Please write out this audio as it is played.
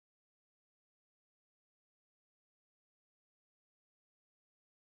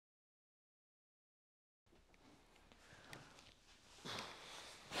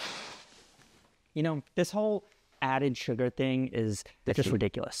You know, this whole added sugar thing is just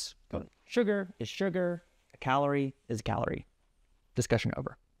ridiculous. Sugar is sugar. A calorie is a calorie. Discussion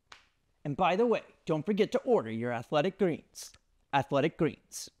over. And by the way, don't forget to order your athletic greens. Athletic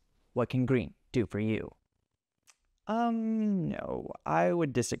greens. What can green do for you? No, I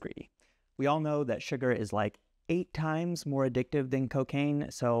would disagree. We all know that sugar is like 8 times more addictive than cocaine,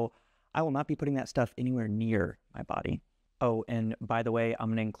 so I will not be putting that stuff anywhere near my body. Oh, and by the way, I'm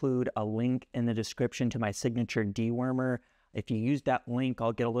going to include a link in the description to my signature dewormer. If you use that link,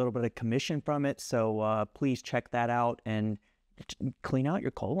 I'll get a little bit of commission from it, so please check that out and clean out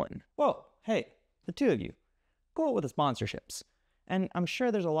your colon. Whoa, hey, the two of you, go out with the sponsorships. And I'm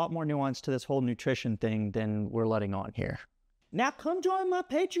sure there's a lot more nuance to this whole nutrition thing than we're letting on here. Now come join my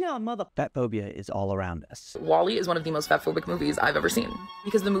Patreon, mother... Fatphobia is all around us. WALL-E is one of the most fatphobic movies I've ever seen,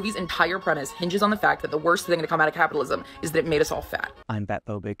 because the movie's entire premise hinges on the fact that the worst thing to come out of capitalism is that it made us all fat. I'm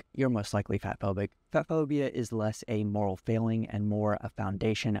fatphobic. You're most likely fatphobic. Fatphobia is less a moral failing and more a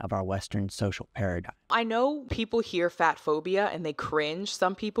foundation of our Western social paradigm. I know people hear fat phobia and they cringe,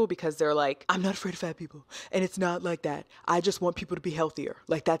 some people, because they're like, I'm not afraid of fat people. And it's not like that. I just want people to be healthier.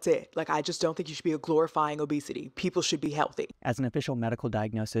 Like, that's it. Like, I just don't think you should be glorifying obesity. People should be healthy. As an official medical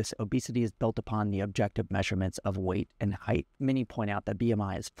diagnosis, obesity is built upon the objective measurements of weight and height. Many point out that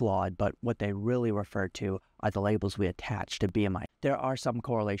BMI is flawed, but what they really refer to are the labels we attach to BMI. There are some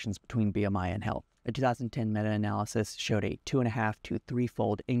correlations between BMI and health. A 2010 meta-analysis showed a 2.5 to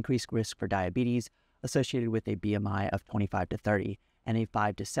 3-fold increased risk for diabetes associated with a BMI of 25 to 30, and a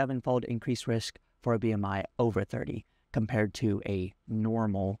 5 to 7-fold increased risk for a BMI over 30, compared to a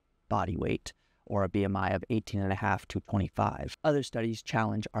normal body weight, or a BMI of 18.5 to 25. Other studies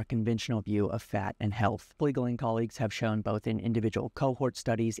challenge our conventional view of fat and health. Flegel and colleagues have shown both in individual cohort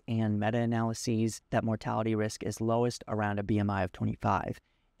studies and meta-analyses that mortality risk is lowest around a BMI of 25,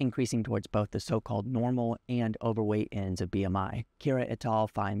 increasing towards both the so-called normal and overweight ends of BMI. Kira et al.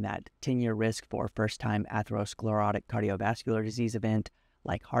 Find that 10-year risk for first-time atherosclerotic cardiovascular disease event,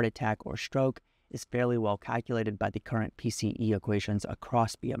 like heart attack or stroke, is fairly well calculated by the current PCE equations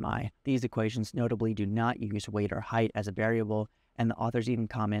across BMI. These equations notably do not use weight or height as a variable, and the authors even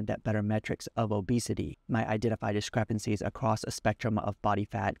comment that better metrics of obesity might identify discrepancies across a spectrum of body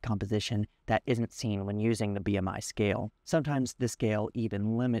fat composition that isn't seen when using the BMI scale. Sometimes the scale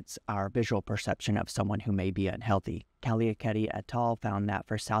even limits our visual perception of someone who may be unhealthy. Kaliaketi et al. Found that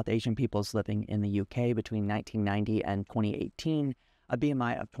for South Asian peoples living in the UK between 1990 and 2018, a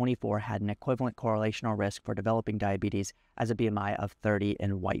BMI of 24 had an equivalent correlational risk for developing diabetes as a BMI of 30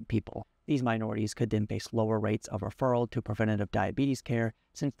 in white people. These minorities could then face lower rates of referral to preventative diabetes care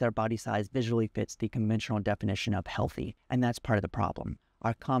since their body size visually fits the conventional definition of healthy, and that's part of the problem.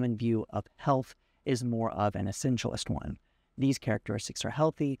 Our common view of health is more of an essentialist one. These characteristics are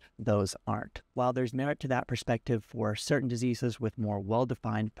healthy, those aren't. While there's merit to that perspective for certain diseases with more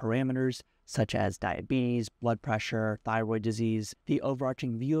well-defined parameters, such as diabetes, blood pressure, thyroid disease, the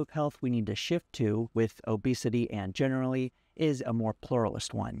overarching view of health we need to shift to, with obesity and generally, is a more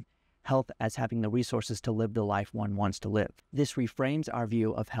pluralist one. Health as having the resources to live the life one wants to live. This reframes our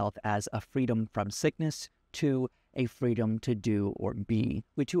view of health as a freedom from sickness to a freedom to do or be.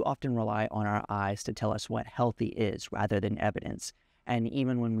 We too often rely on our eyes to tell us what healthy is rather than evidence. And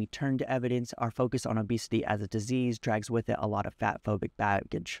even when we turn to evidence, our focus on obesity as a disease drags with it a lot of fatphobic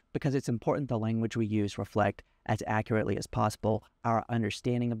baggage. Because it's important the language we use reflect, as accurately as possible, our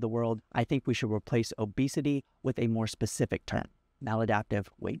understanding of the world, I think we should replace obesity with a more specific term: maladaptive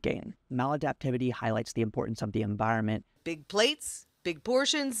weight gain. Maladaptivity highlights the importance of the environment, big plates, big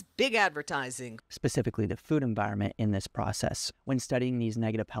portions, big advertising. Specifically the food environment in this process. When studying these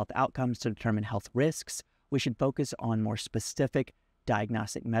negative health outcomes to determine health risks, we should focus on more specific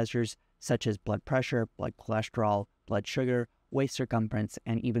diagnostic measures such as blood pressure, blood cholesterol, blood sugar, waist circumference,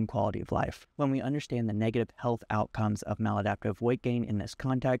 and even quality of life. When we understand the negative health outcomes of maladaptive weight gain in this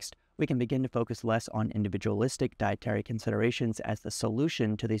context, we can begin to focus less on individualistic dietary considerations as the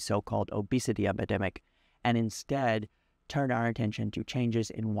solution to the so-called obesity epidemic, and instead turn our attention to changes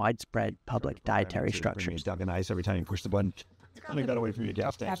in widespread public dietary structures. Dunkin' Ice every time you push the button. I think that'll wait for your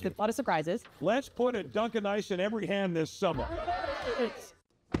gas station. A lot of surprises. Let's put a Dunkin' Ice in every hand this summer.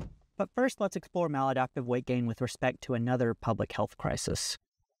 But first, let's explore maladaptive weight gain with respect to another public health crisis.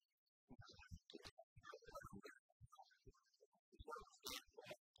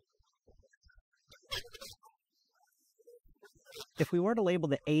 If we were to label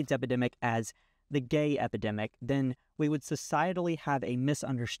the AIDS epidemic as the gay epidemic, then we would societally have a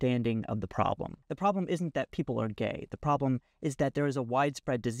misunderstanding of the problem. The problem isn't that people are gay. The problem is that there is a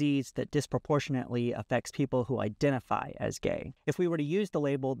widespread disease that disproportionately affects people who identify as gay. If we were to use the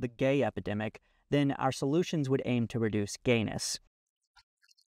label the gay epidemic, then our solutions would aim to reduce gayness.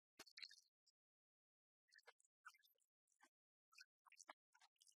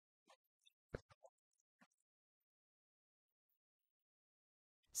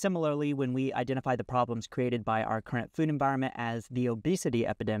 Similarly, when we identify the problems created by our current food environment as the obesity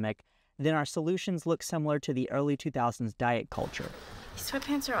epidemic, then our solutions look similar to the early 2000s diet culture. These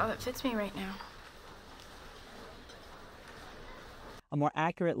sweatpants are all that fits me right now. A more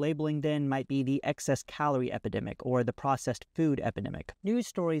accurate labeling then might be the excess calorie epidemic or the processed food epidemic. News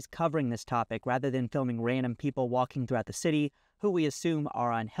stories covering this topic rather than filming random people walking throughout the city who we assume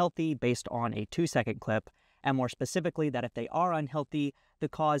are unhealthy based on a 2-second clip, and more specifically that if they are unhealthy, the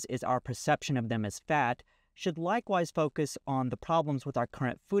cause is our perception of them as fat, should likewise focus on the problems with our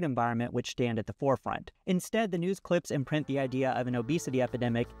current food environment which stand at the forefront. Instead, the news clips imprint the idea of an obesity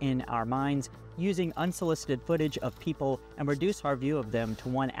epidemic in our minds using unsolicited footage of people and reduce our view of them to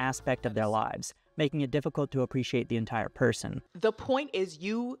one aspect of their lives, making it difficult to appreciate the entire person. The point is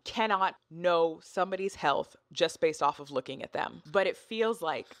you cannot know somebody's health just based off of looking at them. But it feels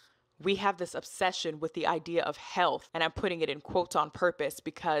like we have this obsession with the idea of health, and I'm putting it in quotes on purpose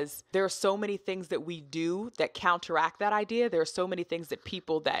because there are so many things that we do that counteract that idea. There are so many things that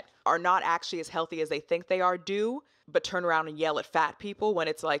people that are not actually as healthy as they think they are do, but turn around and yell at fat people when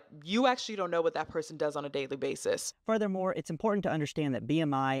it's like, you actually don't know what that person does on a daily basis. Furthermore, it's important to understand that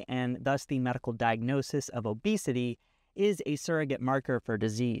BMI, and thus the medical diagnosis of obesity, is a surrogate marker for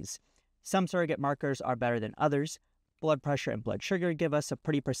disease. Some surrogate markers are better than others. Blood pressure and blood sugar give us a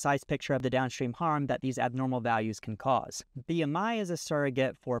pretty precise picture of the downstream harm that these abnormal values can cause. BMI is a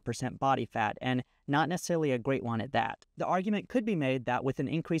surrogate for percent body fat, and not necessarily a great one at that. The argument could be made that with an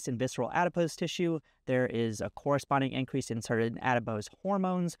increase in visceral adipose tissue, there is a corresponding increase in certain adipose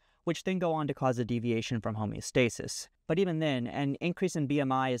hormones, which then go on to cause a deviation from homeostasis. But even then, an increase in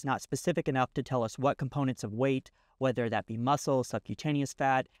BMI is not specific enough to tell us what components of weight, whether that be muscle, subcutaneous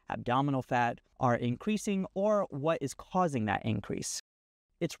fat, abdominal fat, are increasing or what is causing that increase.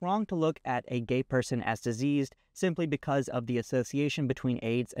 It's wrong to look at a gay person as diseased simply because of the association between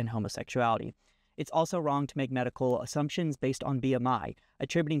AIDS and homosexuality. It's also wrong to make medical assumptions based on BMI,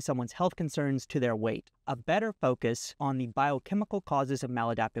 attributing someone's health concerns to their weight. A better focus on the biochemical causes of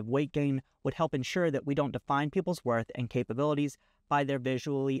maladaptive weight gain would help ensure that we don't define people's worth and capabilities by their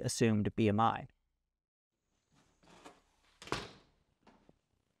visually assumed BMI.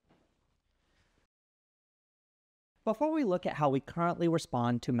 Before we look at how we currently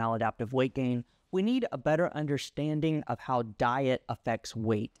respond to maladaptive weight gain, we need a better understanding of how diet affects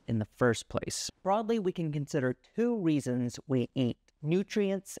weight in the first place. Broadly, we can consider 2 reasons we eat: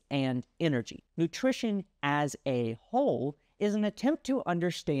 nutrients and energy. Nutrition as a whole is an attempt to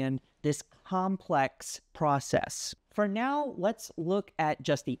understand this complex process. For now, let's look at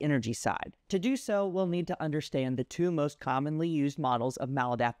just the energy side. To do so, we'll need to understand the 2 most commonly used models of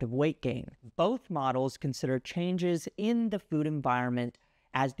maladaptive weight gain. Both models consider changes in the food environment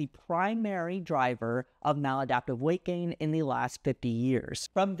as the primary driver of maladaptive weight gain in the last 50 years.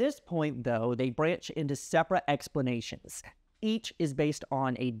 From this point, though, they branch into separate explanations. Each is based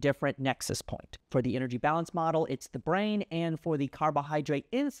on a different nexus point. For the energy balance model, it's the brain, and for the carbohydrate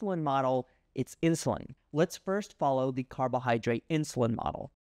insulin model, it's insulin. Let's first follow the carbohydrate insulin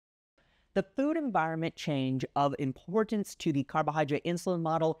model. The food environment change of importance to the carbohydrate insulin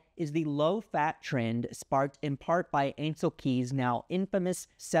model is the low-fat trend sparked in part by Ansel Keys' now infamous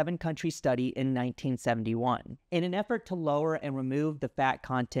 7-country study in 1971. In an effort to lower and remove the fat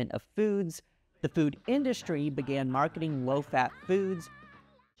content of foods, the food industry began marketing low-fat foods.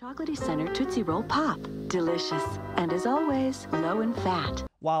 Chocolatey center Tootsie Roll Pop. Delicious. And as always, low in fat.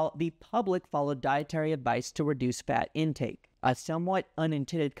 While the public followed dietary advice to reduce fat intake. A somewhat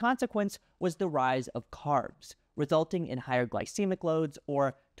unintended consequence was the rise of carbs, resulting in higher glycemic loads,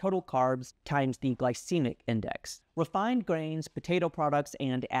 or total carbs times the glycemic index. Refined grains, potato products,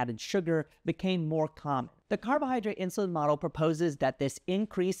 and added sugar became more common. The carbohydrate insulin model proposes that this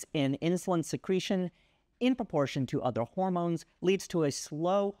increase in insulin secretion in proportion to other hormones leads to a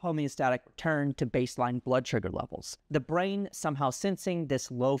slow homeostatic return to baseline blood sugar levels. The brain, somehow sensing this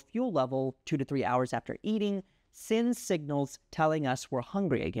low fuel level 2 to 3 hours after eating, sends signals telling us we're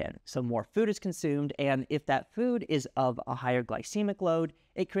hungry again. So more food is consumed, and if that food is of a higher glycemic load,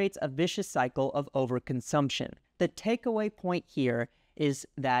 it creates a vicious cycle of overconsumption. The takeaway point here is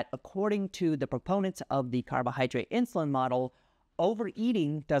that according to the proponents of the carbohydrate insulin model,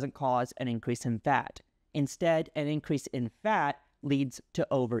 overeating doesn't cause an increase in fat. Instead, an increase in fat leads to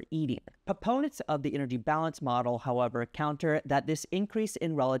overeating. Proponents of the energy balance model, however, counter that this increase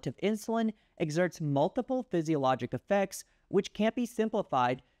in relative insulin exerts multiple physiologic effects, which can't be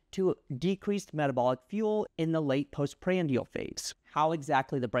simplified to decreased metabolic fuel in the late postprandial phase. How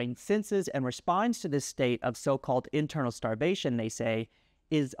exactly the brain senses and responds to this state of so-called internal starvation, they say,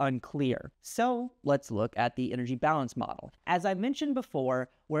 is unclear. So let's look at the energy balance model. As I mentioned before,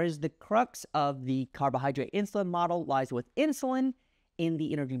 whereas the crux of the carbohydrate insulin model lies with insulin, in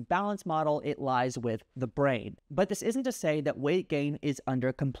the energy balance model, it lies with the brain. But this isn't to say that weight gain is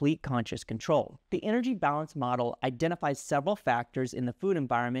under complete conscious control. The energy balance model identifies several factors in the food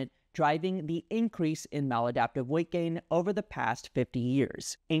environment driving the increase in maladaptive weight gain over the past 50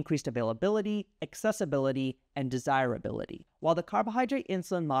 years. Increased availability, accessibility, and desirability. While the carbohydrate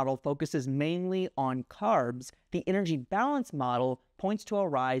insulin model focuses mainly on carbs, the energy balance model points to a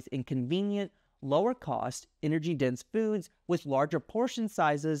rise in convenient, lower-cost, energy-dense foods with larger portion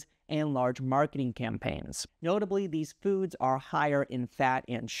sizes and large marketing campaigns. Notably, these foods are higher in fat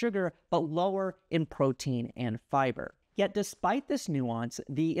and sugar, but lower in protein and fiber. Yet despite this nuance,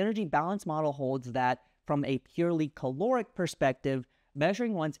 the energy balance model holds that, from a purely caloric perspective,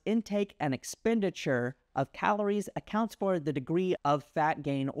 measuring one's intake and expenditure of calories accounts for the degree of fat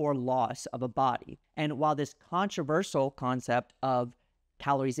gain or loss of a body. And while this controversial concept of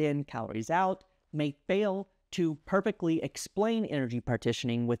calories in, calories out may fail to perfectly explain energy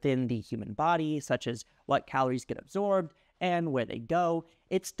partitioning within the human body, such as what calories get absorbed and where they go,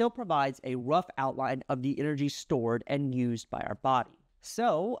 it still provides a rough outline of the energy stored and used by our body.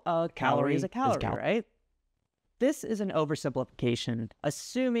 So, a calorie is a calorie, right? This is an oversimplification,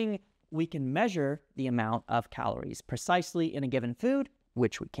 assuming we can measure the amount of calories precisely in a given food,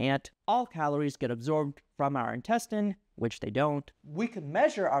 which we can't. All calories get absorbed from our intestine, which they don't. We can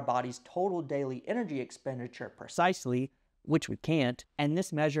measure our body's total daily energy expenditure precisely, which we can't, and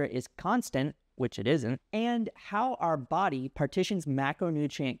this measure is constant, which it isn't, and how our body partitions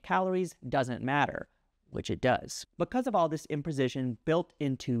macronutrient calories doesn't matter, which it does. Because of all this imprecision built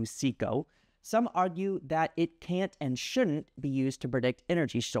into CECO, some argue that it can't and shouldn't be used to predict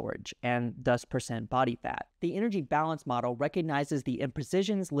energy storage and thus percent body fat. The energy balance model recognizes the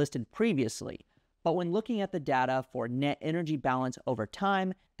imprecisions listed previously, but when looking at the data for net energy balance over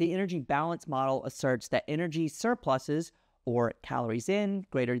time, the energy balance model asserts that energy surpluses, or calories in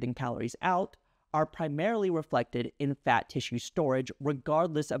greater than calories out, are primarily reflected in fat tissue storage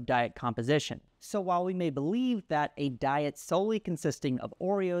regardless of diet composition. So while we may believe that a diet solely consisting of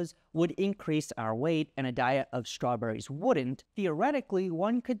Oreos would increase our weight and a diet of strawberries wouldn't, theoretically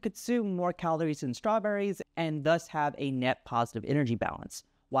one could consume more calories in strawberries and thus have a net positive energy balance,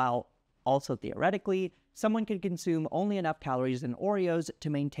 while also theoretically someone could consume only enough calories in Oreos to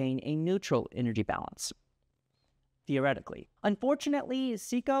maintain a neutral energy balance. Theoretically. Unfortunately,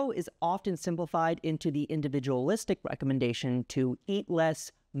 CECO is often simplified into the individualistic recommendation to eat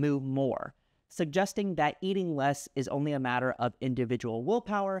less, move more, suggesting that eating less is only a matter of individual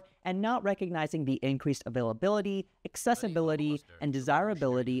willpower and not recognizing the increased availability, accessibility, and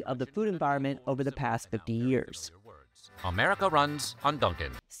desirability of the food environment over the past 50 years. America runs on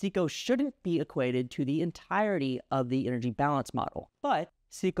Dunkin'. CECO shouldn't be equated to the entirety of the energy balance model, but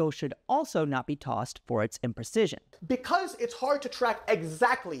CECO should also not be tossed for its imprecision. Because it's hard to track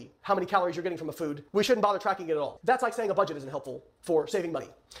exactly how many calories you're getting from a food, we shouldn't bother tracking it at all. That's like saying a budget isn't helpful for saving money.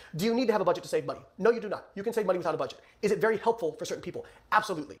 Do you need to have a budget to save money? No, you do not. You can save money without a budget. Is it very helpful for certain people?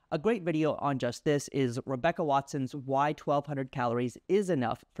 Absolutely. A great video on just this is Rebecca Watson's Why 1200 Calories is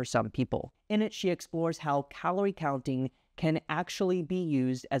Enough for Some People. In it, she explores how calorie counting can actually be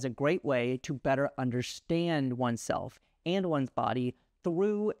used as a great way to better understand oneself and one's body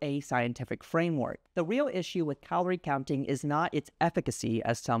through a scientific framework. The real issue with calorie counting is not its efficacy,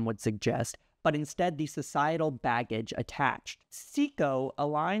 as some would suggest, but instead the societal baggage attached. CECO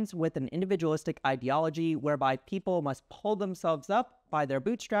aligns with an individualistic ideology whereby people must pull themselves up by their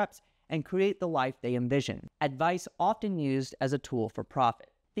bootstraps and create the life they envision, advice often used as a tool for profit.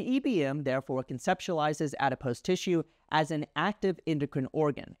 The EBM therefore conceptualizes adipose tissue as an active endocrine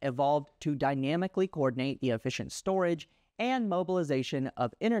organ, evolved to dynamically coordinate the efficient storage and mobilization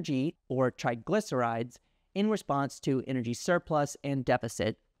of energy, or triglycerides, in response to energy surplus and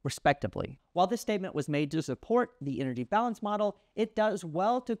deficit, respectively. While this statement was made to support the energy balance model, it does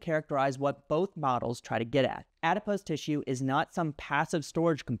well to characterize what both models try to get at. Adipose tissue is not some passive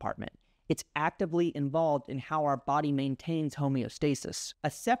storage compartment. It's actively involved in how our body maintains homeostasis. A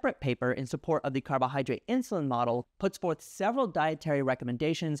separate paper in support of the carbohydrate insulin model puts forth several dietary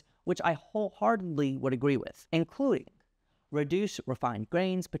recommendations which I wholeheartedly would agree with, including reduce refined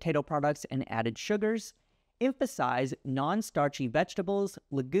grains, potato products, and added sugars, emphasize non-starchy vegetables,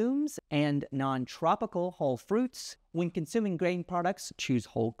 legumes, and non-tropical whole fruits. When consuming grain products, choose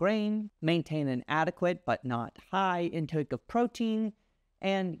whole grain, maintain an adequate but not high intake of protein,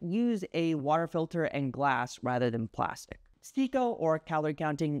 and use a water filter and glass rather than plastic. STIKO, or calorie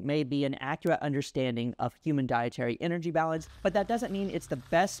counting, may be an accurate understanding of human dietary energy balance, but that doesn't mean it's the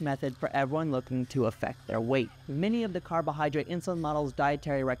best method for everyone looking to affect their weight. Many of the carbohydrate insulin model's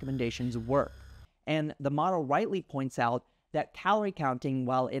dietary recommendations work, and the model rightly points out that calorie counting,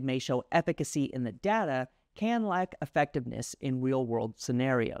 while it may show efficacy in the data, can lack effectiveness in real-world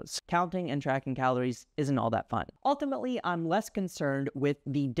scenarios. Counting and tracking calories isn't all that fun. Ultimately, I'm less concerned with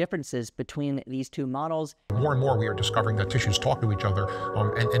the differences between these two models. More and more, we are discovering that tissues talk to each other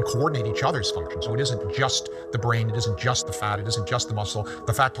and coordinate each other's functions. So it isn't just the brain, it isn't just the fat, it isn't just the muscle.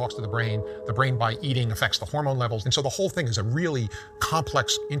 The fat talks to the brain by eating affects the hormone levels. And so the whole thing is a really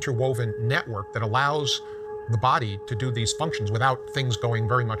complex, interwoven network that allows the body to do these functions without things going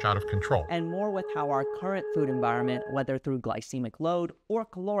very much out of control. And more with how our current food environment, whether through glycemic load or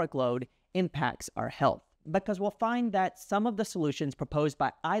caloric load, impacts our health. Because we'll find that some of the solutions proposed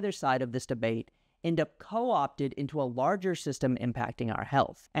by either side of this debate end up co-opted into a larger system impacting our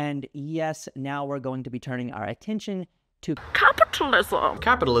health. And yes, now we're going to be turning our attention to Capitalism.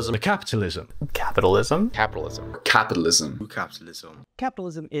 Capitalism. Capitalism. Capitalism. Capitalism. Capitalism. Capitalism.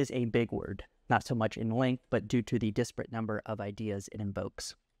 Capitalism is a big word, not so much in length, but due to the disparate number of ideas it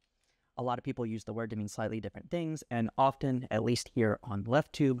invokes. A lot of people use the word to mean slightly different things, and often, at least here on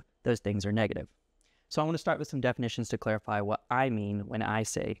LeftTube, those things are negative. So I want to start with some definitions to clarify what I mean when I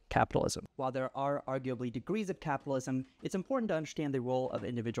say capitalism. While there are arguably degrees of capitalism, it's important to understand the role of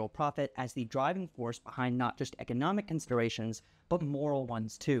individual profit as the driving force behind not just economic considerations, but moral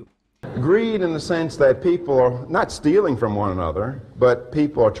ones too. Greed in the sense that people are not stealing from one another, but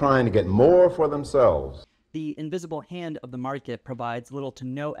people are trying to get more for themselves. The invisible hand of the market provides little to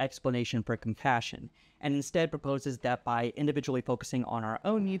no explanation for compassion, and instead proposes that by individually focusing on our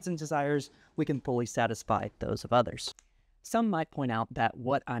own needs and desires, we can fully satisfy those of others. Some might point out that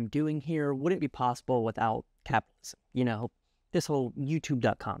what I'm doing here wouldn't be possible without capitalism. You know, this whole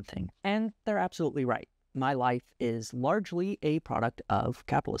YouTube.com thing. And they're absolutely right. My life is largely a product of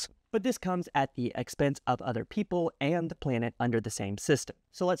capitalism. But this comes at the expense of other people and the planet under the same system.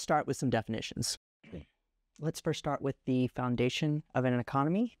 So let's start with some definitions. Let's first start with the foundation of an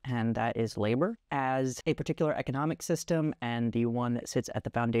economy, and that is labor. As a particular economic system and the one that sits at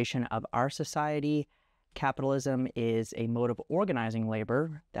the foundation of our society, capitalism is a mode of organizing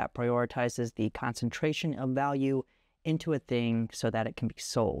labor that prioritizes the concentration of value into a thing so that it can be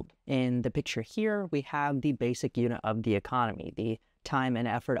sold. In the picture here, we have the basic unit of the economy, the time and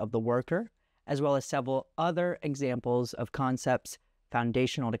effort of the worker, as well as several other examples of concepts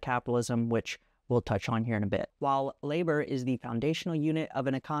foundational to capitalism, which we'll touch on here in a bit. While labor is the foundational unit of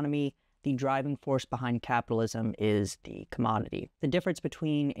an economy, the driving force behind capitalism is the commodity. The difference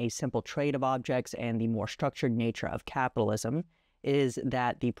between a simple trade of objects and the more structured nature of capitalism is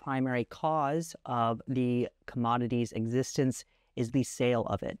that the primary cause of the commodity's existence is the sale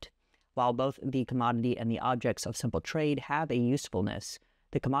of it. While both the commodity and the objects of simple trade have a usefulness,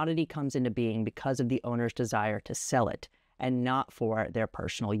 the commodity comes into being because of the owner's desire to sell it, and not for their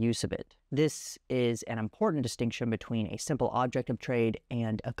personal use of it. This is an important distinction between a simple object of trade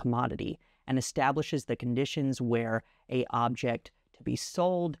and a commodity, and establishes the conditions where an object to be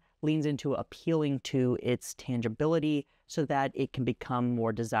sold leans into appealing to its tangibility so that it can become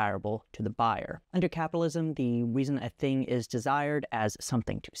more desirable to the buyer. Under capitalism, the reason a thing is desired as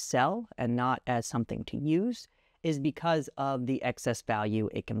something to sell and not as something to use is because of the excess value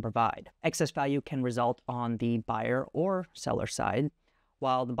it can provide. Excess value can result on the buyer or seller side,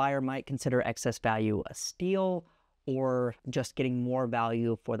 while the buyer might consider excess value a steal or just getting more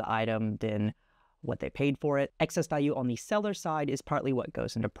value for the item than what they paid for it. Excess value on the seller side is partly what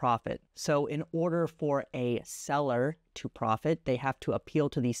goes into profit. So in order for a seller to profit, they have to appeal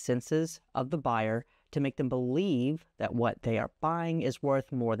to the senses of the buyer to make them believe that what they are buying is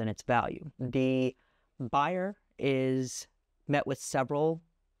worth more than its value. The buyer is met with several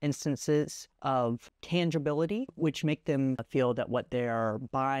instances of tangibility, which make them feel that what they are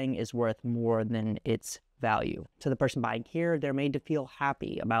buying is worth more than its value. So the person buying here, they're made to feel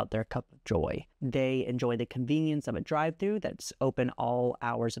happy about their cup of joy. They enjoy the convenience of a drive-thru that's open all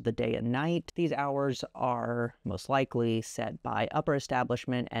hours of the day and night. These hours are most likely set by upper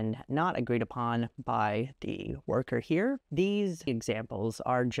establishment and not agreed upon by the worker here. These examples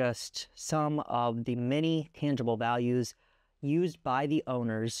are just some of the many tangible values used by the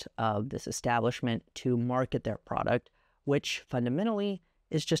owners of this establishment to market their product, which fundamentally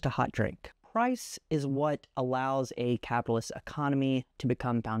is just a hot drink. Price is what allows a capitalist economy to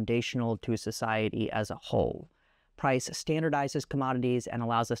become foundational to society as a whole. price standardizes commodities and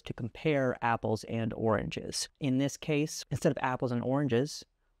allows us to compare apples and oranges. In this case, instead of apples and oranges,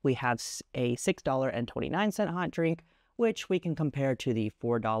 we have a $6.29 hot drink, which we can compare to the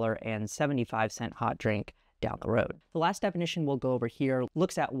 $4.75 hot drink down the road. The last definition we'll go over here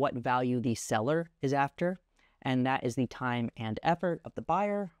looks at what value the seller is after, and that is the time and effort of the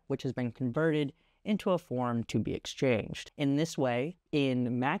buyer, which has been converted into a form to be exchanged. In this way,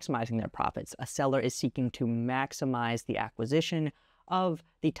 in maximizing their profits, a seller is seeking to maximize the acquisition of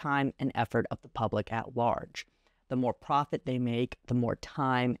the time and effort of the public at large. The more profit they make, the more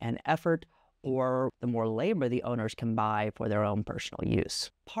time and effort, or the more labor the owners can buy for their own personal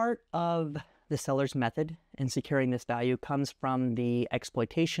use. Part of the seller's method in securing this value comes from the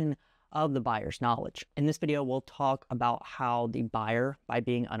exploitation of the buyer's knowledge. In this video, we'll talk about how the buyer, by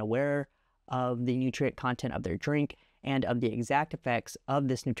being unaware of the nutrient content of their drink and of the exact effects of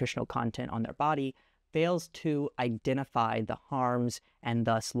this nutritional content on their body, fails to identify the harms and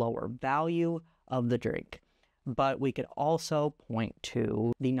thus lower value of the drink. But we could also point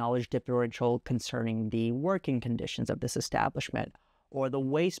to the knowledge differential concerning the working conditions of this establishment, or the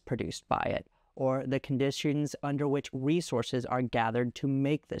waste produced by it, or the conditions under which resources are gathered to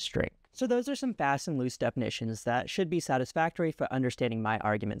make this drink. So those are some fast and loose definitions that should be satisfactory for understanding my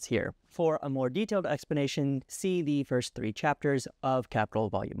arguments here. For a more detailed explanation, see the first 3 chapters of Capital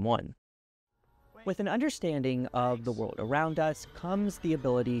Volume 1. With an understanding of the world around us comes the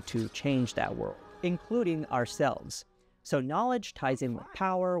ability to change that world, including ourselves. So knowledge ties in with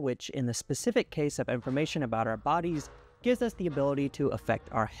power, which in the specific case of information about our bodies gives us the ability to affect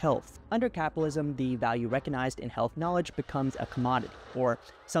our health. Under capitalism, the value recognized in health knowledge becomes a commodity, or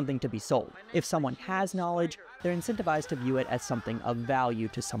something to be sold. If someone has knowledge, they're incentivized to view it as something of value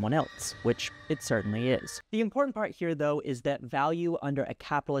to someone else, which it certainly is. The important part here, though, is that value under a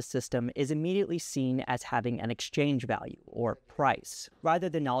capitalist system is immediately seen as having an exchange value, or price. Rather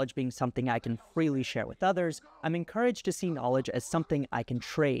than knowledge being something I can freely share with others, I'm encouraged to see knowledge as something I can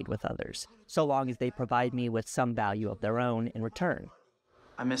trade with others, so long as they provide me with some value of their own in return.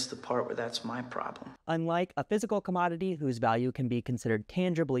 I missed the part where that's my problem. Unlike a physical commodity whose value can be considered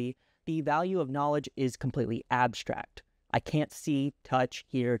tangibly, the value of knowledge is completely abstract. I can't see, touch,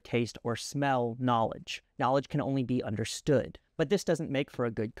 hear, taste, or smell knowledge. Knowledge can only be understood. But this doesn't make for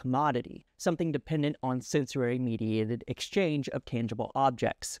a good commodity, something dependent on sensory-mediated exchange of tangible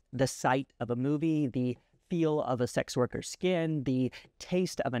objects. The sight of a movie, the feel of a sex worker's skin, the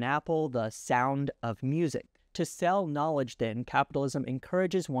taste of an apple, the sound of music. To sell knowledge, then, capitalism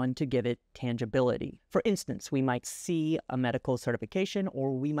encourages one to give it tangibility. For instance, we might see a medical certification,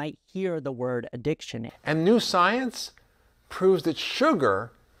 or we might hear the word addiction. And new science proves that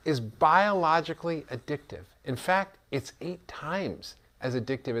sugar is biologically addictive. In fact, it's 8 times as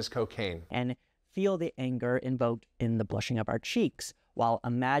addictive as cocaine. And feel the anger invoked in the blushing of our cheeks, while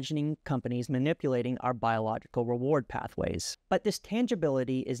imagining companies manipulating our biological reward pathways. But this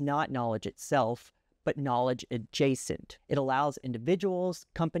tangibility is not knowledge itself, but knowledge adjacent. It allows individuals,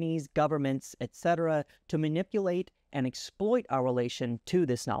 companies, governments, etc. to manipulate and exploit our relation to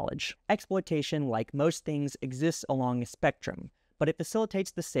this knowledge. Exploitation, like most things, exists along a spectrum, but it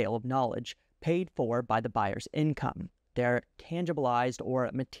facilitates the sale of knowledge paid for by the buyer's income, their tangibilized or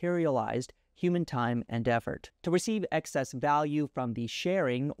materialized human time and effort. To receive excess value from the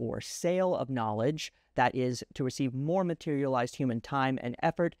sharing or sale of knowledge, that is, to receive more materialized human time and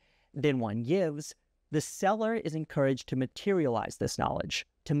effort than one gives, the seller is encouraged to materialize this knowledge,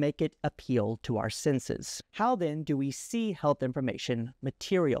 to make it appeal to our senses. How then do we see health information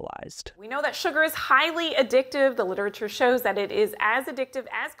materialized? We know that sugar is highly addictive. The literature shows that it is as addictive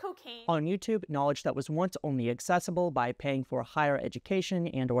as cocaine. On YouTube, knowledge that was once only accessible by paying for higher education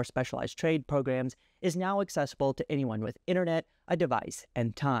and/or specialized trade programs is now accessible to anyone with internet, a device,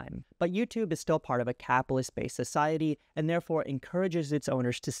 and time. But YouTube is still part of a capitalist-based society and therefore encourages its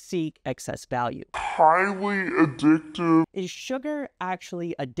owners to seek excess value. Highly addictive. Is sugar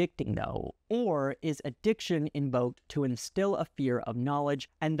actually addicting, though? Or is addiction invoked to instill a fear of knowledge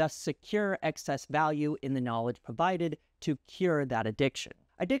and thus secure excess value in the knowledge provided to cure that addiction?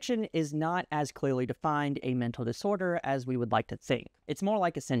 Addiction is not as clearly defined a mental disorder as we would like to think. It's more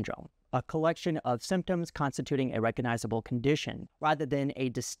like a syndrome, a collection of symptoms constituting a recognizable condition, rather than a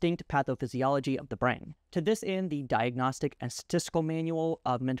distinct pathophysiology of the brain. To this end, the Diagnostic and Statistical Manual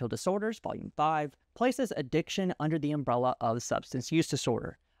of Mental Disorders, Volume 5, places addiction under the umbrella of substance use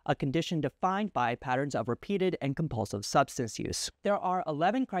disorder, a condition defined by patterns of repeated and compulsive substance use. There are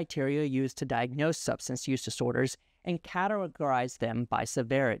 11 criteria used to diagnose substance use disorders and categorize them by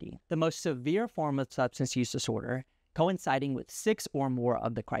severity. The most severe form of substance use disorder coinciding with 6 or more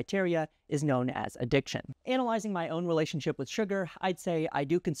of the criteria is known as addiction. Analyzing my own relationship with sugar, I'd say I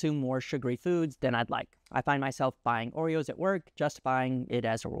do consume more sugary foods than I'd like. I find myself buying Oreos at work, justifying it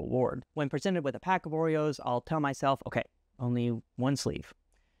as a reward. When presented with a pack of Oreos, I'll tell myself, okay, only one sleeve.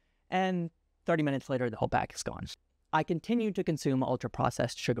 And 30 minutes later, the whole pack is gone. I continue to consume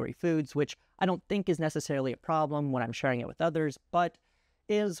ultra-processed sugary foods, which I don't think is necessarily a problem when I'm sharing it with others, but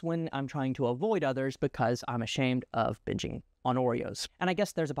is when I'm trying to avoid others because I'm ashamed of binging on Oreos. And I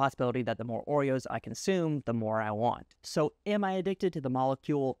guess there's a possibility that the more Oreos I consume, the more I want. So am I addicted to the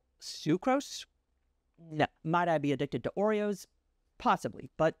molecule sucrose? No. Might I be addicted to Oreos? Possibly.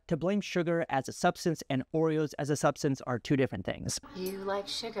 But to blame sugar as a substance and Oreos as a substance are two different things. You like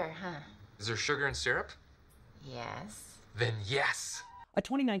sugar, huh? Is there sugar in syrup? Yes. Then yes! A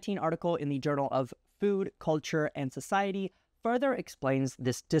 2019 article in the Journal of Food, Culture, and Society further explains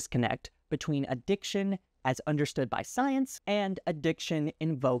this disconnect between addiction as understood by science and addiction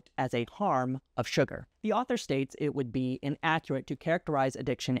invoked as a harm of sugar. The author states it would be inaccurate to characterize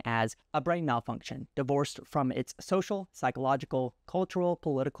addiction as a brain malfunction, divorced from its social, psychological, cultural,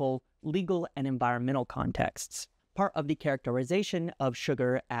 political, legal, and environmental contexts. Part of the characterization of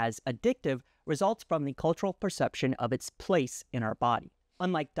sugar as addictive results from the cultural perception of its place in our body.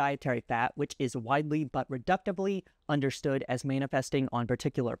 Unlike dietary fat, which is widely but reductively understood as manifesting on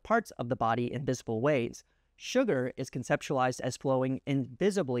particular parts of the body in visible ways, sugar is conceptualized as flowing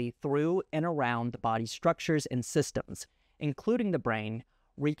invisibly through and around the body's structures and systems, including the brain,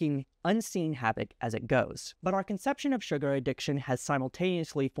 wreaking unseen havoc as it goes. But our conception of sugar addiction has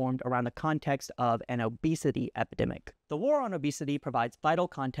simultaneously formed around the context of an obesity epidemic. The war on obesity provides vital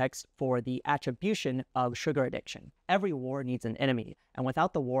context for the attribution of sugar addiction. Every war needs an enemy, and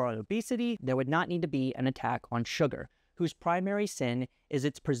without the war on obesity, there would not need to be an attack on sugar, whose primary sin is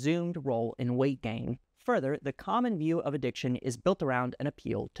its presumed role in weight gain. Further, the common view of addiction is built around an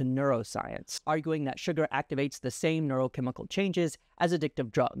appeal to neuroscience, arguing that sugar activates the same neurochemical changes as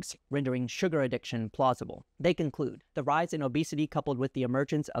addictive drugs, rendering sugar addiction plausible. They conclude, the rise in obesity coupled with the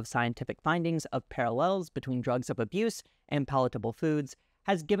emergence of scientific findings of parallels between drugs of abuse and palatable foods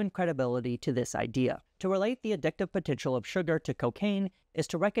has given credibility to this idea. To relate the addictive potential of sugar to cocaine is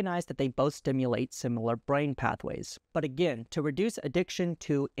to recognize that they both stimulate similar brain pathways. But again, to reduce addiction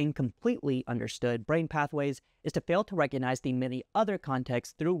to incompletely understood brain pathways is to fail to recognize the many other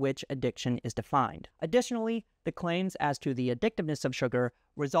contexts through which addiction is defined. Additionally, the claims as to the addictiveness of sugar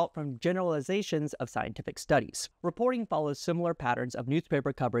result from generalizations of scientific studies. Reporting follows similar patterns of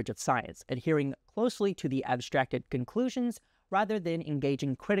newspaper coverage of science, adhering closely to the abstracted conclusions rather than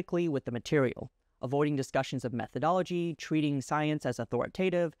engaging critically with the material, avoiding discussions of methodology, treating science as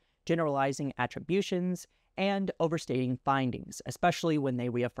authoritative, generalizing attributions, and overstating findings, especially when they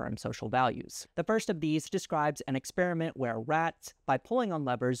reaffirm social values. The first of these describes an experiment where rats, by pulling on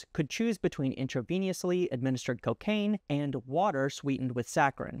levers, could choose between intravenously administered cocaine and water sweetened with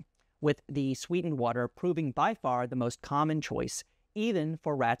saccharin, with the sweetened water proving by far the most common choice, even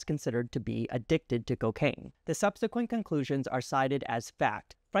for rats considered to be addicted to cocaine. The subsequent conclusions are cited as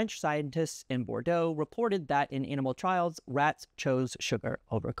fact. French scientists in Bordeaux reported that in animal trials, rats chose sugar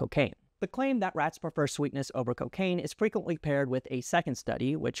over cocaine. The claim that rats prefer sweetness over cocaine is frequently paired with a second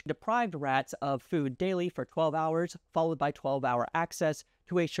study, which deprived rats of food daily for 12 hours, followed by 12-hour access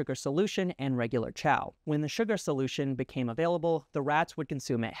to a sugar solution and regular chow. When the sugar solution became available, the rats would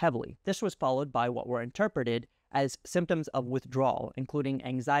consume it heavily. This was followed by what were interpreted as symptoms of withdrawal, including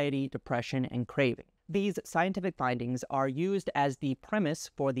anxiety, depression, and craving. These scientific findings are used as the premise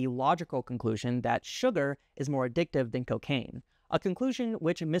for the logical conclusion that sugar is more addictive than cocaine, a conclusion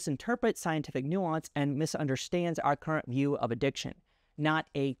which misinterprets scientific nuance and misunderstands our current view of addiction, not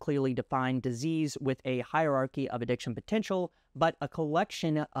a clearly defined disease with a hierarchy of addiction potential, but a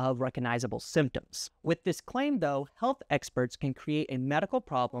collection of recognizable symptoms. With this claim, though, health experts can create a medical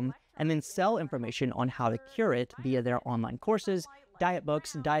problem and then sell information on how to cure it via their online courses, diet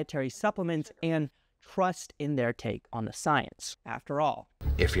books, dietary supplements, and trust in their take on the science. After all,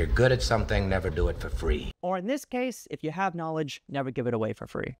 if you're good at something, never do it for free. Or in this case, if you have knowledge, never give it away for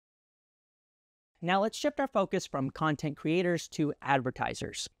free. Now let's shift our focus from content creators to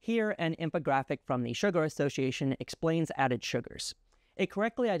advertisers. Here, an infographic from the Sugar Association explains added sugars. It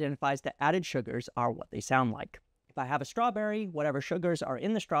correctly identifies that added sugars are what they sound like. If I have a strawberry, whatever sugars are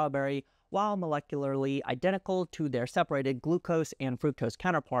in the strawberry, while molecularly identical to their separated glucose and fructose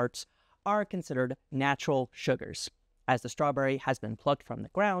counterparts, are considered natural sugars. as the strawberry has been plucked from the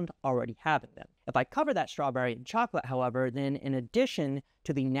ground, already having them. If I cover that strawberry in chocolate, however, then in addition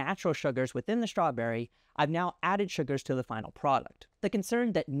to the natural sugars within the strawberry, I've now added sugars to the final product. The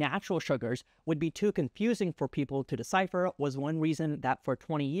concern that natural sugars would be too confusing for people to decipher was one reason that for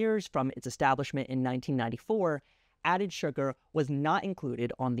 20 years from its establishment in 1994, added sugar was not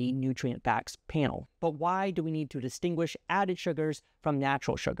included on the nutrient facts panel. But why do we need to distinguish added sugars from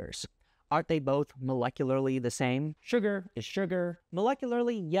natural sugars? Aren't they both molecularly the same? Sugar is sugar.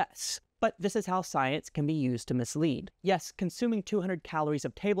 Molecularly, yes. But this is how science can be used to mislead. Yes, consuming 200 calories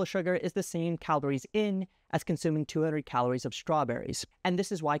of table sugar is the same calories in as consuming 200 calories of strawberries. And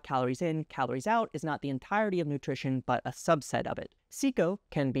this is why calories in, calories out is not the entirety of nutrition, but a subset of it. CICO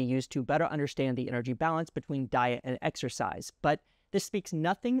can be used to better understand the energy balance between diet and exercise, but this speaks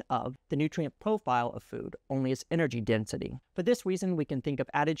nothing of the nutrient profile of food, only its energy density. For this reason, we can think of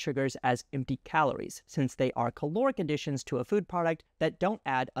added sugars as empty calories, since they are caloric additions to a food product that don't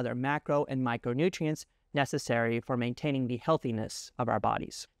add other macro and micronutrients necessary for maintaining the healthiness of our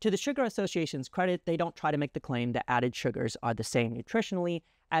bodies. To the Sugar Association's credit, they don't try to make the claim that added sugars are the same nutritionally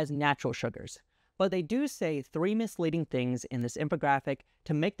as natural sugars. But they do say 3 misleading things in this infographic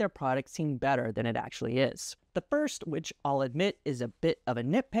to make their product seem better than it actually is. The first, which I'll admit is a bit of a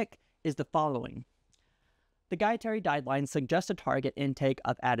nitpick, is the following. The dietary guidelines suggest a target intake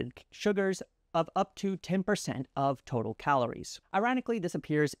of added sugars of up to 10% of total calories. Ironically, this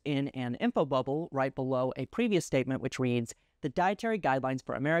appears in an info bubble right below a previous statement which reads, "The dietary guidelines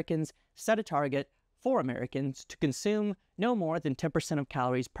for Americans set a target for Americans to consume no more than 10% of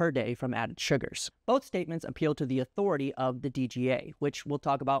calories per day from added sugars." Both statements appeal to the authority of the DGA, which we'll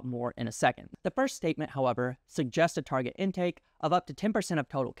talk about more in a second. The first statement, however, suggests a target intake of up to 10% of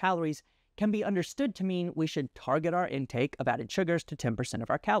total calories can be understood to mean we should target our intake of added sugars to 10% of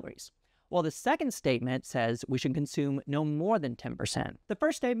our calories, while the second statement says we should consume no more than 10%. The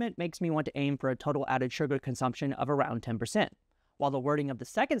first statement makes me want to aim for a total added sugar consumption of around 10%. While the wording of the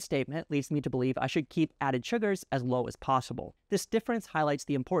second statement leads me to believe I should keep added sugars as low as possible. This difference highlights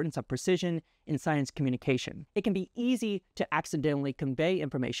the importance of precision in science communication. It can be easy to accidentally convey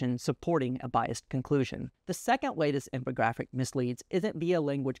information supporting a biased conclusion. The second way this infographic misleads isn't via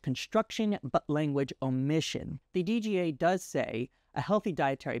language construction, but language omission. The DGA does say a healthy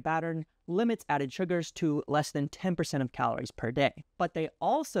dietary pattern limits added sugars to less than 10% of calories per day. But they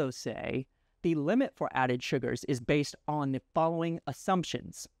also say the limit for added sugars is based on the following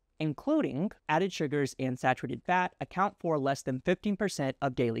assumptions, including added sugars and saturated fat account for less than 15%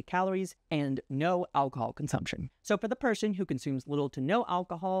 of daily calories and no alcohol consumption. So for the person who consumes little to no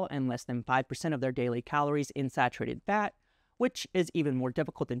alcohol and less than 5% of their daily calories in saturated fat, which is even more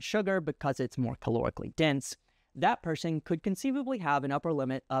difficult than sugar because it's more calorically dense, that person could conceivably have an upper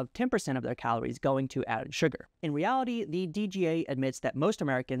limit of 10% of their calories going to added sugar. In reality, the DGA admits that most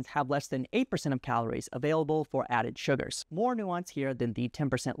Americans have less than 8% of calories available for added sugars. More nuance here than the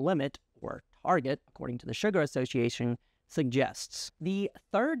 10% limit, or target, according to the Sugar Association, suggests. The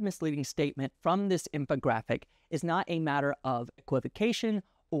third misleading statement from this infographic is not a matter of equivocation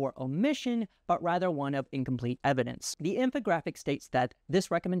or omission, but rather one of incomplete evidence. The infographic states that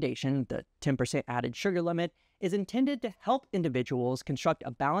this recommendation, the 10% added sugar limit, is intended to help individuals construct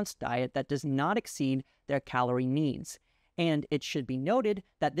a balanced diet that does not exceed their calorie needs. And it should be noted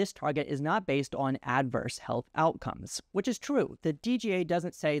that this target is not based on adverse health outcomes, which is true. The DGA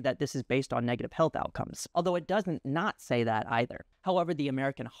doesn't say that this is based on negative health outcomes, although it doesn't not say that either. However, the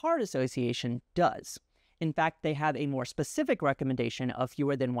American Heart Association does. In fact, they have a more specific recommendation of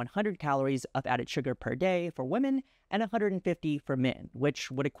fewer than 100 calories of added sugar per day for women and 150 for men, which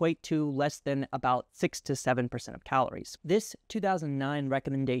would equate to less than about 6 to 7% of calories. This 2009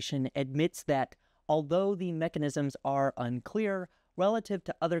 recommendation admits that although the mechanisms are unclear relative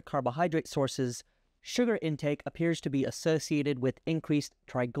to other carbohydrate sources, sugar intake appears to be associated with increased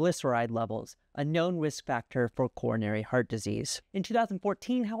triglyceride levels, a known risk factor for coronary heart disease. In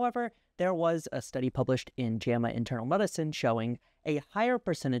 2014, however, there was a study published in JAMA Internal Medicine showing a higher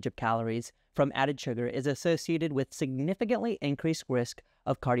percentage of calories from added sugar is associated with significantly increased risk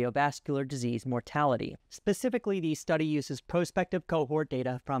of cardiovascular disease mortality. Specifically, the study uses prospective cohort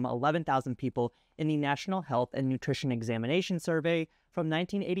data from 11,000 people in the National Health and Nutrition Examination Survey from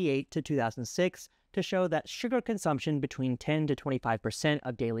 1988 to 2006 to show that sugar consumption between 10 to 25%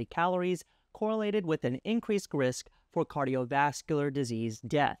 of daily calories correlated with an increased risk for cardiovascular disease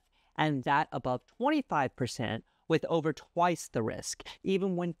death, and that above 25% with over twice the risk,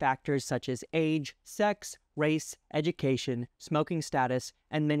 even when factors such as age, sex, race, education, smoking status,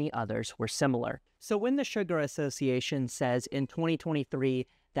 and many others were similar. So when the Sugar Association says in 2023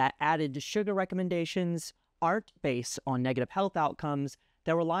 that added sugar recommendations aren't based on negative health outcomes.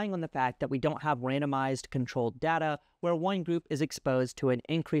 They're relying on the fact that we don't have randomized controlled data where one group is exposed to an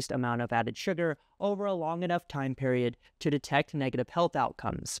increased amount of added sugar over a long enough time period to detect negative health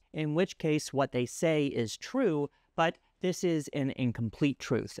outcomes, in which case what they say is true, but this is an incomplete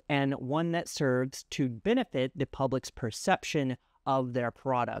truth, and one that serves to benefit the public's perception of their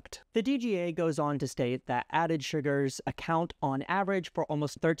product. The DGA goes on to state that added sugars account on average for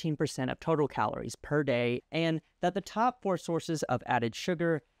almost 13% of total calories per day, and that the top 4 sources of added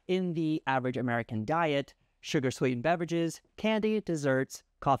sugar in the average American diet, sugar-sweetened beverages, candy, desserts,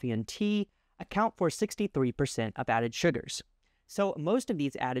 coffee, and tea, account for 63% of added sugars. So most of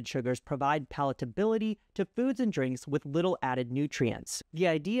these added sugars provide palatability to foods and drinks with little added nutrients. The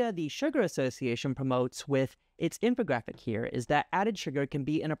idea the Sugar Association promotes with its infographic here is that added sugar can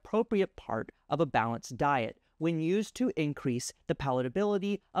be an appropriate part of a balanced diet when used to increase the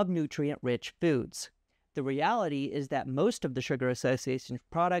palatability of nutrient-rich foods. The reality is that most of the Sugar Association's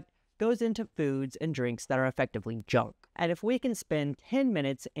product goes into foods and drinks that are effectively junk. And if we can spend 10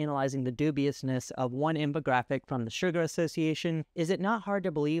 minutes analyzing the dubiousness of one infographic from the Sugar Association, is it not hard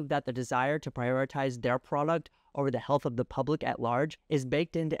to believe that the desire to prioritize their product over the health of the public at large is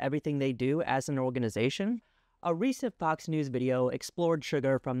baked into everything they do as an organization? A recent Fox News video explored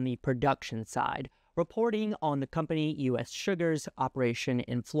sugar from the production side, reporting on the company U.S. Sugar's operation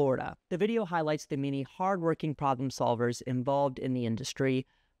in Florida. The video highlights the many hardworking problem solvers involved in the industry,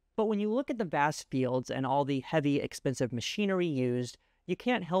 but when you look at the vast fields and all the heavy, expensive machinery used, you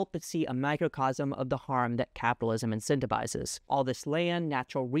can't help but see a microcosm of the harm that capitalism incentivizes. All this land,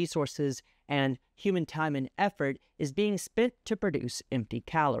 natural resources, and human time and effort is being spent to produce empty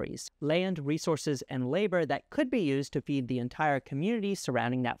calories. Land, resources, and labor that could be used to feed the entire community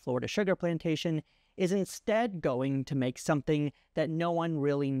surrounding that Florida sugar plantation is instead going to make something that no one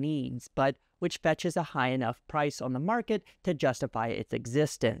really needs, but which fetches a high enough price on the market to justify its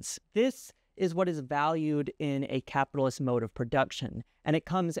existence. This is what is valued in a capitalist mode of production, and it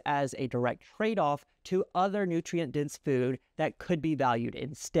comes as a direct trade-off to other nutrient-dense food that could be valued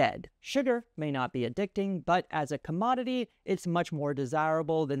instead. Sugar may not be addicting, but as a commodity, it's much more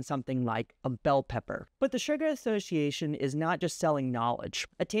desirable than something like a bell pepper. But the Sugar Association is not just selling knowledge.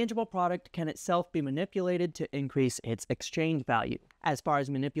 A tangible product can itself be manipulated to increase its exchange value. As far as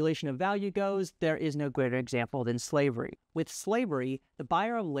manipulation of value goes, there is no greater example than slavery. With slavery, the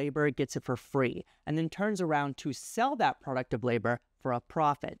buyer of labor gets it for free, and then turns around to sell that product of labor for a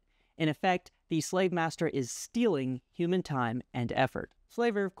profit. In effect, the slave master is stealing human time and effort.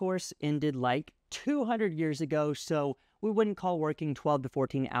 Slavery, of course, ended like 200 years ago, so we wouldn't call working 12 to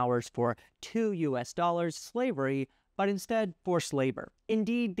 14 hours for $2 slavery, but instead forced labor.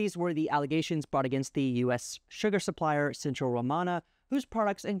 Indeed, these were the allegations brought against the U.S. sugar supplier Central Romana, whose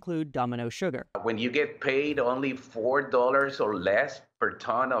products include Domino sugar. When you get paid only $4 or less per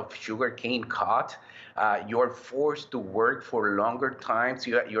ton of sugarcane caught, you're forced to work for longer times.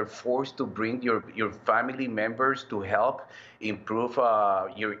 You're forced to bring your family members to help improve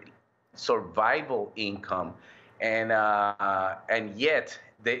your survival income. And yet,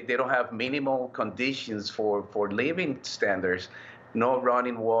 they don't have minimal conditions for living standards. No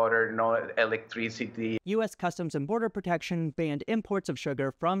running water, no electricity. U.S. Customs and Border Protection banned imports of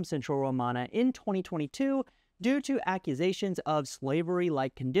sugar from Central Romana in 2022 due to accusations of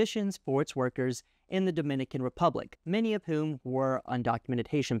slavery-like conditions for its workers in the Dominican Republic, many of whom were undocumented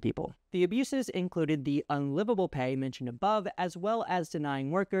Haitian people. The abuses included the unlivable pay mentioned above, as well as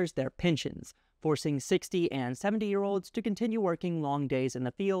denying workers their pensions, forcing 60 and 70-year-olds to continue working long days in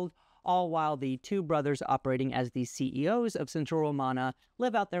the field, all while the two brothers operating as the CEOs of Central Romana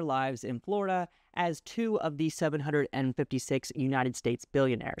live out their lives in Florida as two of the 756 United States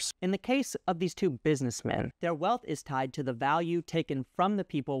billionaires. In the case of these two businessmen, their wealth is tied to the value taken from the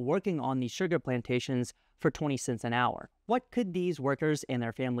people working on these sugar plantations for 20 cents an hour. What could these workers and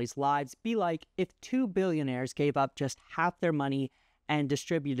their families' lives be like if two billionaires gave up just half their money and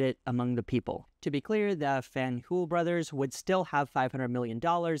distributed it among the people? To be clear, the Van Hool brothers would still have $500 million,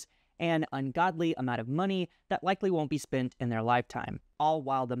 an ungodly amount of money that likely won't be spent in their lifetime, all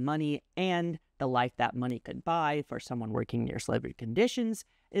while the money and the life that money could buy for someone working near slavery conditions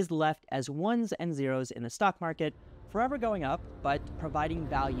is left as ones and zeros in the stock market, forever going up, but providing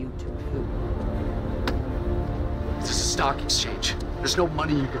value to who? This is a stock exchange. There's no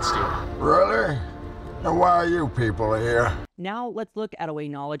money you can steal. Really? And why are you people here? Now let's look at a way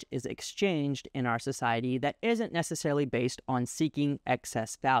knowledge is exchanged in our society that isn't necessarily based on seeking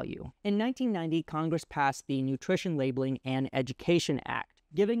excess value. In 1990, Congress passed the Nutrition Labeling and Education Act,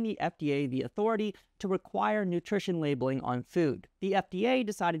 giving the FDA the authority to require nutrition labeling on food. The FDA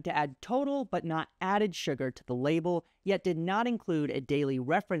decided to add total but not added sugar to the label, yet did not include a daily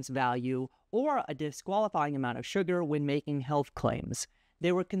reference value or a disqualifying amount of sugar when making health claims.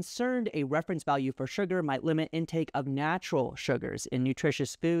 They were concerned a reference value for sugar might limit intake of natural sugars in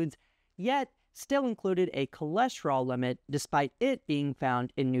nutritious foods, yet still included a cholesterol limit despite it being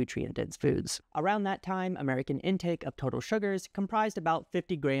found in nutrient-dense foods. Around that time, American intake of total sugars comprised about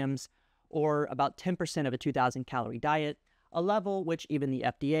 50 grams, or about 10% of a 2,000-calorie diet, a level which even the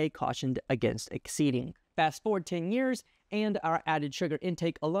FDA cautioned against exceeding. Fast forward 10 years, and our added sugar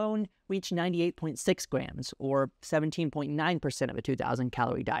intake alone reached 98.6 grams, or 17.9% of a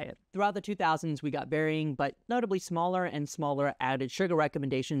 2,000-calorie diet. Throughout the 2000s, we got varying, but notably smaller and smaller added sugar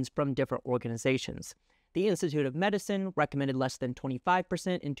recommendations from different organizations. The Institute of Medicine recommended less than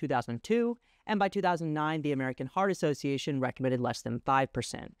 25% in 2002, and by 2009, the American Heart Association recommended less than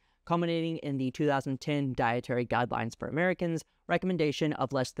 5%, culminating in the 2010 Dietary Guidelines for Americans recommendation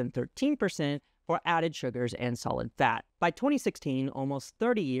of less than 13% for added sugars and solid fat. By 2016, almost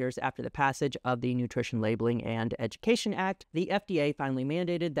 30 years after the passage of the Nutrition Labeling and Education Act, the FDA finally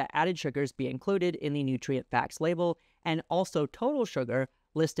mandated that added sugars be included in the nutrient facts label and also total sugar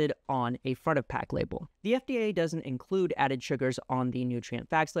listed on a front-of-pack label. The FDA doesn't include added sugars on the nutrient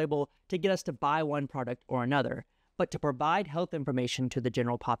facts label to get us to buy one product or another, but to provide health information to the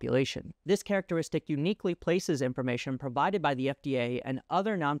general population. This characteristic uniquely places information provided by the FDA and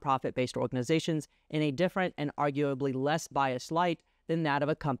other nonprofit-based organizations in a different and arguably less biased light than that of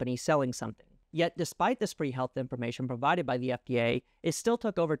a company selling something. Yet, despite this free health information provided by the FDA, it still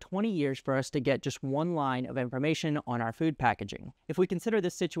took over 20 years for us to get just one line of information on our food packaging. If we consider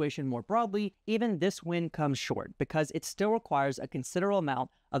this situation more broadly, even this win comes short because it still requires a considerable amount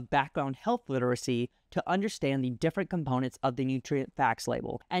of background health literacy to understand the different components of the nutrient facts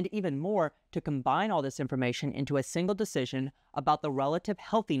label, and even more, to combine all this information into a single decision about the relative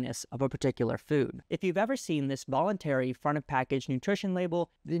healthiness of a particular food. If you've ever seen this voluntary front-of-package nutrition label,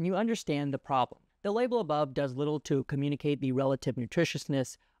 then you understand the problem. The label above does little to communicate the relative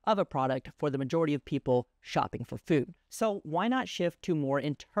nutritiousness of a product for the majority of people shopping for food. So why not shift to more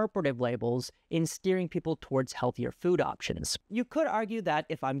interpretive labels in steering people towards healthier food options? You could argue that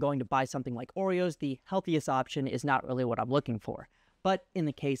if I'm going to buy something like Oreos, the healthiest option is not really what I'm looking for. But in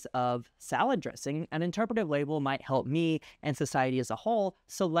the case of salad dressing, an interpretive label might help me and society as a whole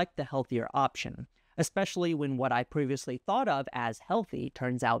select the healthier option, especially when what I previously thought of as healthy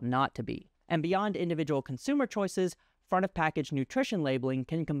turns out not to be. And beyond individual consumer choices, front-of-package nutrition labeling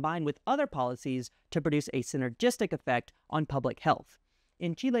can combine with other policies to produce a synergistic effect on public health.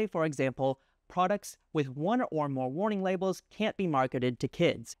 In Chile, for example, products with one or more warning labels can't be marketed to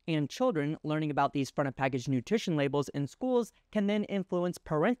kids, and children learning about these front-of-package nutrition labels in schools can then influence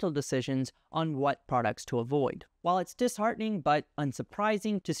parental decisions on what products to avoid. While it's disheartening but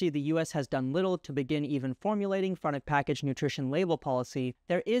unsurprising to see the U.S. has done little to begin even formulating front-of-package nutrition label policy,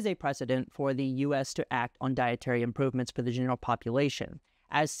 there is a precedent for the U.S. to act on dietary improvements for the general population,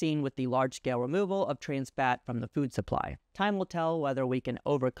 as seen with the large-scale removal of trans fat from the food supply. Time will tell whether we can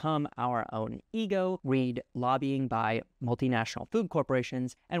overcome our own ego, read lobbying by multinational food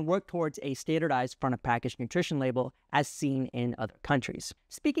corporations, and work towards a standardized front-of-package nutrition label as seen in other countries.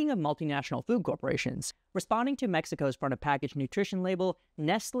 Speaking of multinational food corporations, responding to Mexico's front-of-package nutrition label,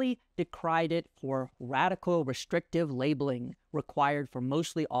 Nestle decried it for radical restrictive labeling required for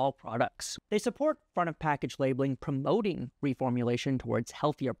mostly all products. They support front-of-package labeling promoting reformulation towards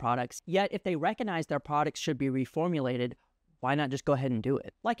healthier products, yet if they recognize their products should be reformulated, why not just go ahead and do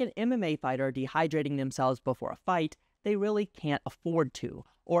it? Like an MMA fighter dehydrating themselves before a fight, they really can't afford to,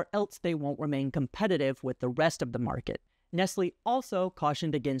 or else they won't remain competitive with the rest of the market. Nestle also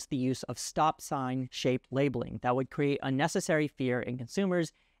cautioned against the use of stop sign-shaped labeling that would create unnecessary fear in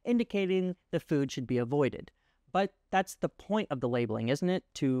consumers, indicating the food should be avoided. But that's the point of the labeling, isn't it?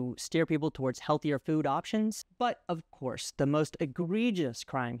 To steer people towards healthier food options? But of course, the most egregious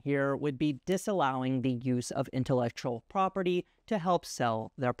crime here would be disallowing the use of intellectual property to help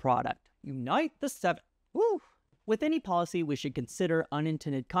sell their product. Unite the seven. Woo! With any policy, we should consider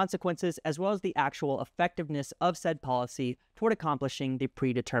unintended consequences as well as the actual effectiveness of said policy toward accomplishing the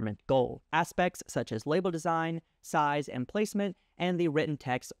predetermined goal. Aspects such as label design, size, and placement, and the written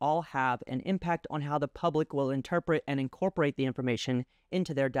text all have an impact on how the public will interpret and incorporate the information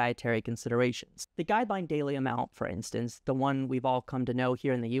into their dietary considerations. The guideline daily amount, for instance, the one we've all come to know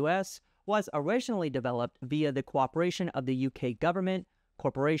here in the US, was originally developed via the cooperation of the UK government,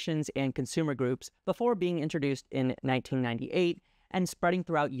 corporations, and consumer groups before being introduced in 1998 and spreading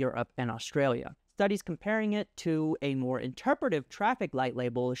throughout Europe and Australia. Studies comparing it to a more interpretive traffic light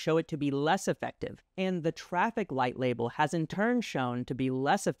label show it to be less effective, and the traffic light label has in turn shown to be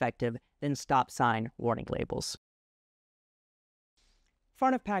less effective than stop sign warning labels.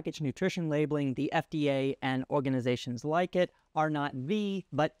 Front-of-package nutrition labeling, the FDA and organizations like it are not the,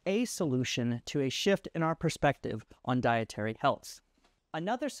 but a solution to a shift in our perspective on dietary health.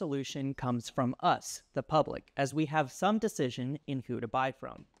 Another solution comes from us, the public, as we have some decision in who to buy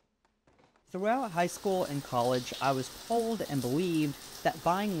from. Throughout high school and college, I was told and believed that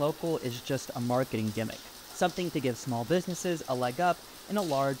buying local is just a marketing gimmick, something to give small businesses a leg up in a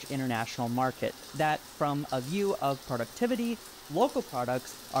large international market, that from a view of productivity, local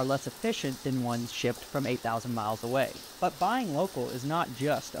products are less efficient than ones shipped from 8,000 miles away. But buying local is not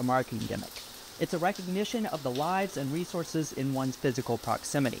just a marketing gimmick. It's a recognition of the lives and resources in one's physical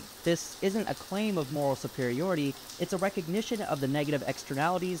proximity. This isn't a claim of moral superiority, it's a recognition of the negative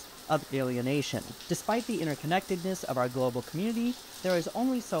externalities of alienation. Despite the interconnectedness of our global community, there is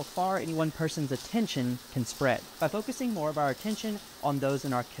only so far any one person's attention can spread. By focusing more of our attention on those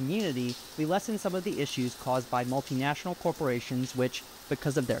in our community, we lessen some of the issues caused by multinational corporations which,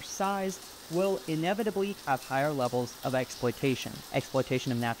 because of their size, will inevitably have higher levels of exploitation.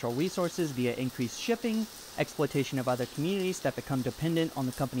 Exploitation of natural resources via increased shipping, exploitation of other communities that become dependent on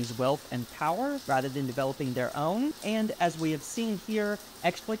the company's wealth and power rather than developing their own, and as we have seen here,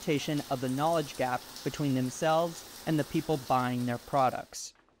 exploitation of the knowledge gap between themselves and the people buying their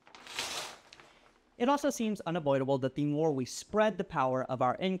products. It also seems unavoidable that the more we spread the power of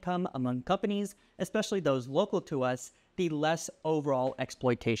our income among companies, especially those local to us, the less overall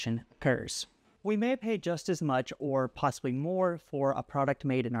exploitation occurs. We may pay just as much or possibly more for a product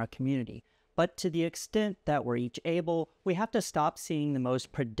made in our community, but to the extent that we're each able, we have to stop seeing the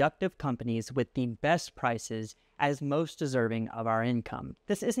most productive companies with the best prices as most deserving of our income.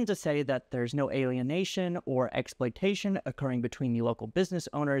 This isn't to say that there's no alienation or exploitation occurring between the local business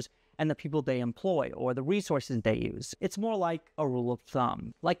owners and the people they employ or the resources they use. It's more like a rule of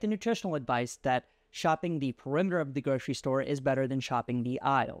thumb, like the nutritional advice that shopping the perimeter of the grocery store is better than shopping the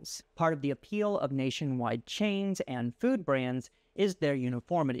aisles. Part of the appeal of nationwide chains and food brands is their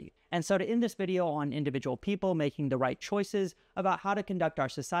uniformity. And so to end this video on individual people making the right choices about how to conduct our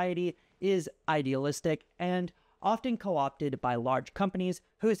society is idealistic and often co-opted by large companies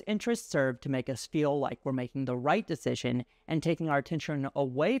whose interests serve to make us feel like we're making the right decision and taking our attention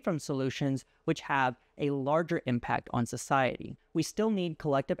away from solutions which have a larger impact on society. We still need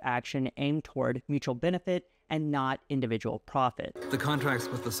collective action aimed toward mutual benefit and not individual profit. The contracts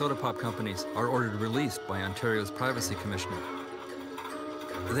with the soda pop companies are ordered released by Ontario's Privacy Commissioner.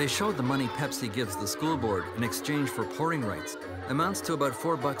 They showed the money Pepsi gives the school board in exchange for pouring rights amounts to about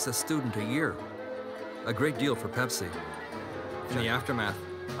 $4 a student a year. A great deal for Pepsi. In the aftermath,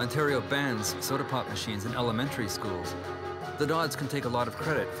 Ontario bans soda pop machines in elementary schools. The Dodds can take a lot of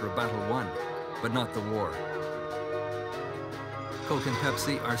credit for a battle won, but not the war. Coke and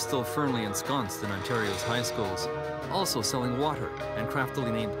Pepsi are still firmly ensconced in Ontario's high schools, also selling water and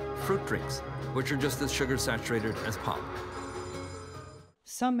craftily named fruit drinks, which are just as sugar-saturated as pop.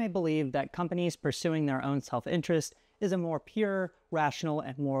 Some may believe that companies pursuing their own self-interest is a more pure, rational,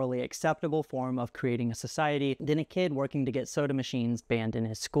 and morally acceptable form of creating a society than a kid working to get soda machines banned in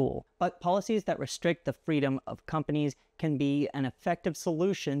his school. But policies that restrict the freedom of companies can be an effective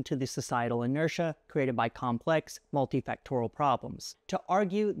solution to the societal inertia created by complex, multifactorial problems. To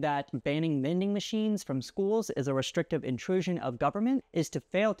argue that banning vending machines from schools is a restrictive intrusion of government is to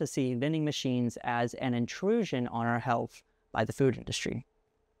fail to see vending machines as an intrusion on our health by the food industry.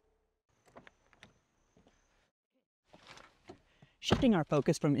 Shifting our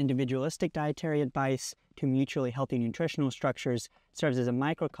focus from individualistic dietary advice to mutually healthy nutritional structures serves as a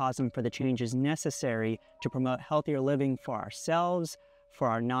microcosm for the changes necessary to promote healthier living for ourselves, for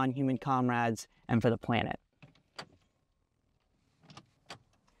our non-human comrades, and for the planet.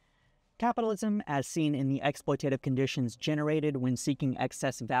 Capitalism, as seen in the exploitative conditions generated when seeking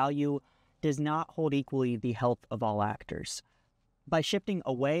excess value, does not hold equally the health of all actors. By shifting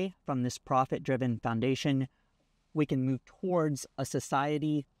away from this profit-driven foundation, we can move towards a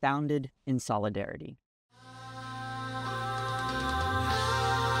society founded in solidarity.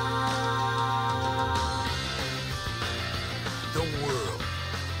 The world.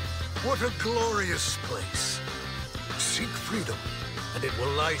 What a glorious place. Seek freedom, and it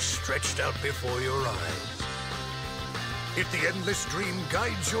will lie stretched out before your eyes. If the endless dream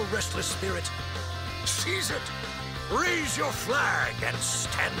guides your restless spirit, seize it. Raise your flag and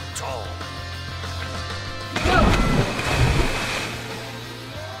stand tall.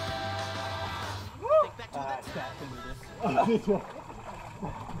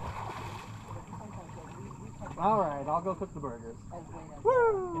 All right, I'll go cook the burgers.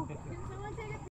 Woo!